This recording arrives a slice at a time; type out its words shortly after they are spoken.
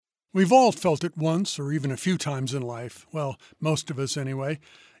We've all felt it once or even a few times in life. Well, most of us anyway.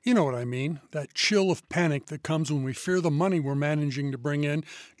 You know what I mean. That chill of panic that comes when we fear the money we're managing to bring in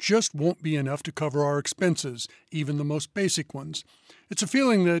just won't be enough to cover our expenses, even the most basic ones. It's a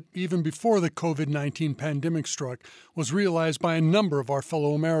feeling that, even before the COVID-19 pandemic struck, was realized by a number of our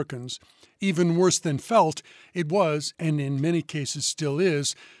fellow Americans. Even worse than felt, it was, and in many cases still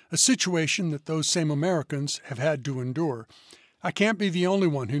is, a situation that those same Americans have had to endure. I can't be the only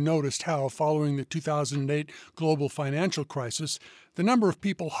one who noticed how, following the 2008 global financial crisis, the number of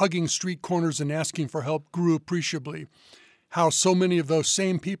people hugging street corners and asking for help grew appreciably. How so many of those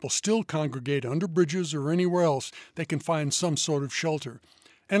same people still congregate under bridges or anywhere else they can find some sort of shelter.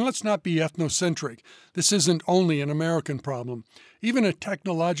 And let's not be ethnocentric. This isn't only an American problem. Even a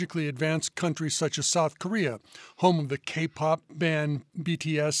technologically advanced country such as South Korea, home of the K-pop band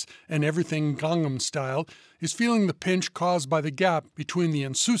BTS and everything Gangnam Style, is feeling the pinch caused by the gap between the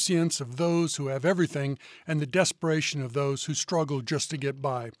insouciance of those who have everything and the desperation of those who struggle just to get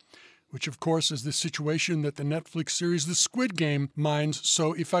by. Which, of course, is the situation that the Netflix series The Squid Game mines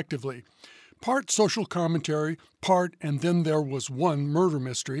so effectively. Part social commentary, part and then there was one murder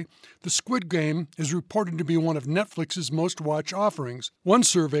mystery, The Squid Game is reported to be one of Netflix's most-watched offerings. One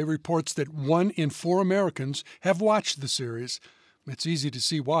survey reports that 1 in 4 Americans have watched the series. It's easy to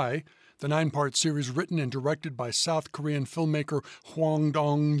see why. The 9-part series, written and directed by South Korean filmmaker Hwang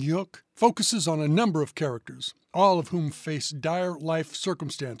Dong-hyuk, focuses on a number of characters, all of whom face dire life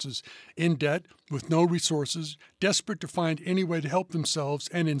circumstances, in debt, with no resources, desperate to find any way to help themselves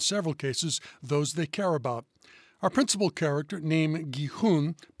and, in several cases, those they care about. Our principal character, named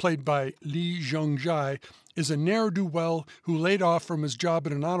Gi-hun, played by Lee Jung-jae, is a ne'er-do-well who, laid off from his job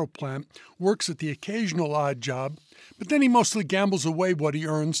at an auto plant, works at the occasional odd job, but then he mostly gambles away what he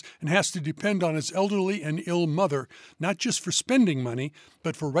earns and has to depend on his elderly and ill mother, not just for spending money,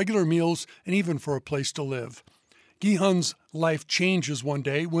 but for regular meals and even for a place to live. Gi-hun's life changes one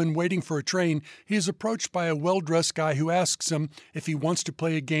day when, waiting for a train, he is approached by a well-dressed guy who asks him if he wants to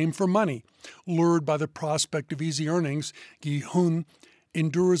play a game for money. Lured by the prospect of easy earnings, Gi-hun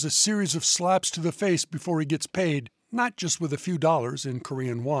endures a series of slaps to the face before he gets paid, not just with a few dollars in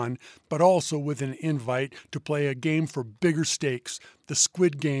Korean won, but also with an invite to play a game for bigger stakes, the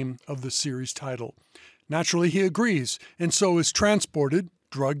Squid Game of the series title. Naturally, he agrees, and so is transported,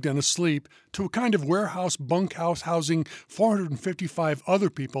 drugged and asleep, to a kind of warehouse bunkhouse housing 455 other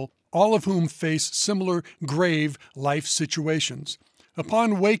people, all of whom face similar grave life situations.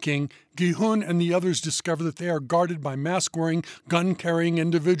 Upon waking, Gi-hun and the others discover that they are guarded by mask-wearing, gun-carrying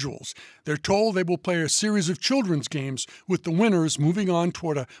individuals. They're told they will play a series of children's games, with the winners moving on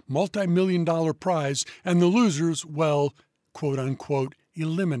toward a multi-million-dollar prize, and the losers, well, quote-unquote,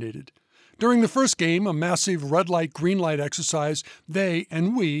 eliminated. During the first game, a massive red light, green light exercise, they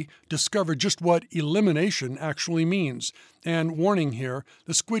and we discover just what elimination actually means. And warning here,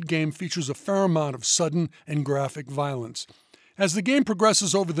 the Squid Game features a fair amount of sudden and graphic violence. As the game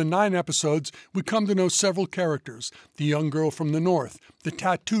progresses over the 9 episodes, we come to know several characters: the young girl from the north, the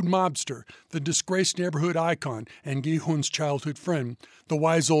tattooed mobster, the disgraced neighborhood icon and Gi-hun's childhood friend, the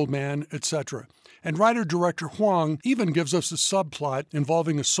wise old man, etc. And writer-director Hwang even gives us a subplot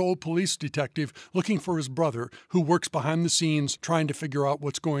involving a Seoul police detective looking for his brother, who works behind the scenes trying to figure out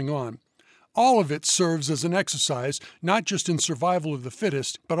what's going on. All of it serves as an exercise, not just in survival of the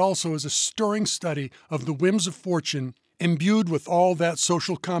fittest, but also as a stirring study of the whims of fortune, imbued with all that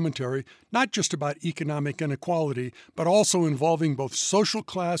social commentary, not just about economic inequality, but also involving both social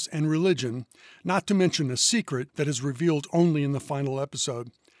class and religion, not to mention a secret that is revealed only in the final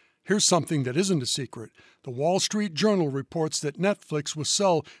episode. Here's something that isn't a secret. The Wall Street Journal reports that Netflix will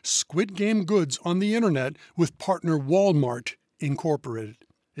sell Squid Game goods on the internet with partner Walmart Incorporated.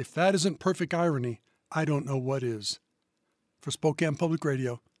 If that isn't perfect irony, I don't know what is. For Spokane Public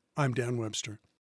Radio, I'm Dan Webster.